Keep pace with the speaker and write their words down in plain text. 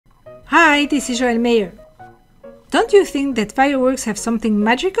Hi, this is Joël Meyer. Don't you think that fireworks have something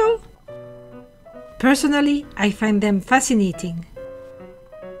magical? Personally, I find them fascinating.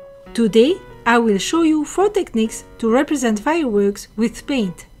 Today, I will show you 4 techniques to represent fireworks with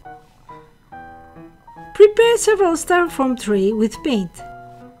paint. Prepare several styrofoam trays with paint.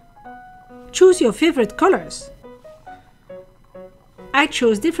 Choose your favorite colors. I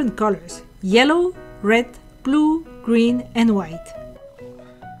chose different colors: yellow, red, blue, green, and white.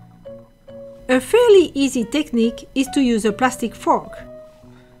 A fairly easy technique is to use a plastic fork.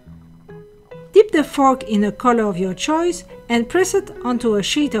 Dip the fork in a color of your choice and press it onto a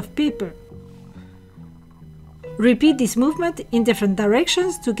sheet of paper. Repeat this movement in different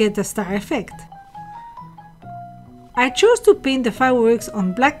directions to get the star effect. I chose to paint the fireworks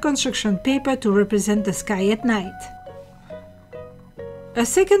on black construction paper to represent the sky at night. A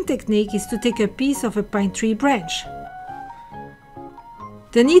second technique is to take a piece of a pine tree branch.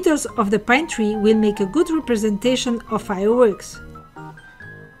 The needles of the pine tree will make a good representation of fireworks.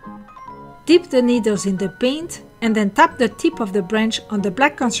 Dip the needles in the paint and then tap the tip of the branch on the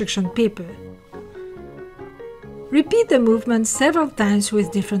black construction paper. Repeat the movement several times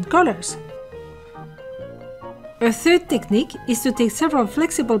with different colors. A third technique is to take several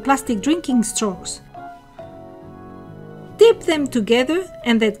flexible plastic drinking straws. Tape them together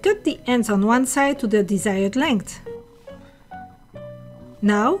and then cut the ends on one side to the desired length.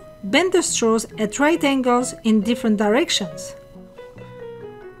 Now, bend the straws at right angles in different directions.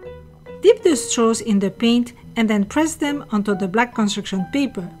 Dip the straws in the paint and then press them onto the black construction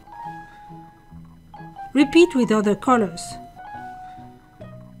paper. Repeat with other colors.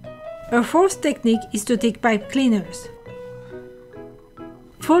 A fourth technique is to take pipe cleaners.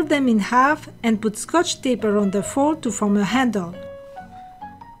 Fold them in half and put scotch tape around the fold to form a handle.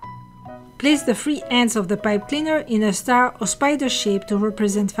 Place the free ends of the pipe cleaner in a star or spider shape to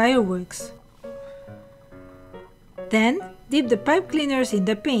represent fireworks. Then, dip the pipe cleaners in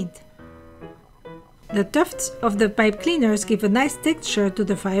the paint. The tufts of the pipe cleaners give a nice texture to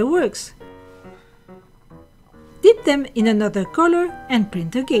the fireworks. Dip them in another color and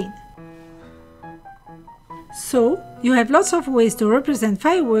print again. So, you have lots of ways to represent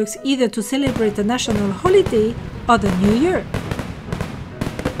fireworks, either to celebrate a national holiday or the New Year.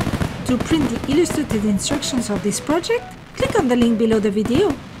 To print the illustrated instructions of this project, click on the link below the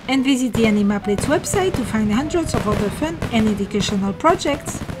video and visit the Animaplates website to find hundreds of other fun and educational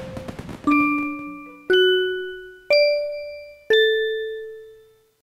projects.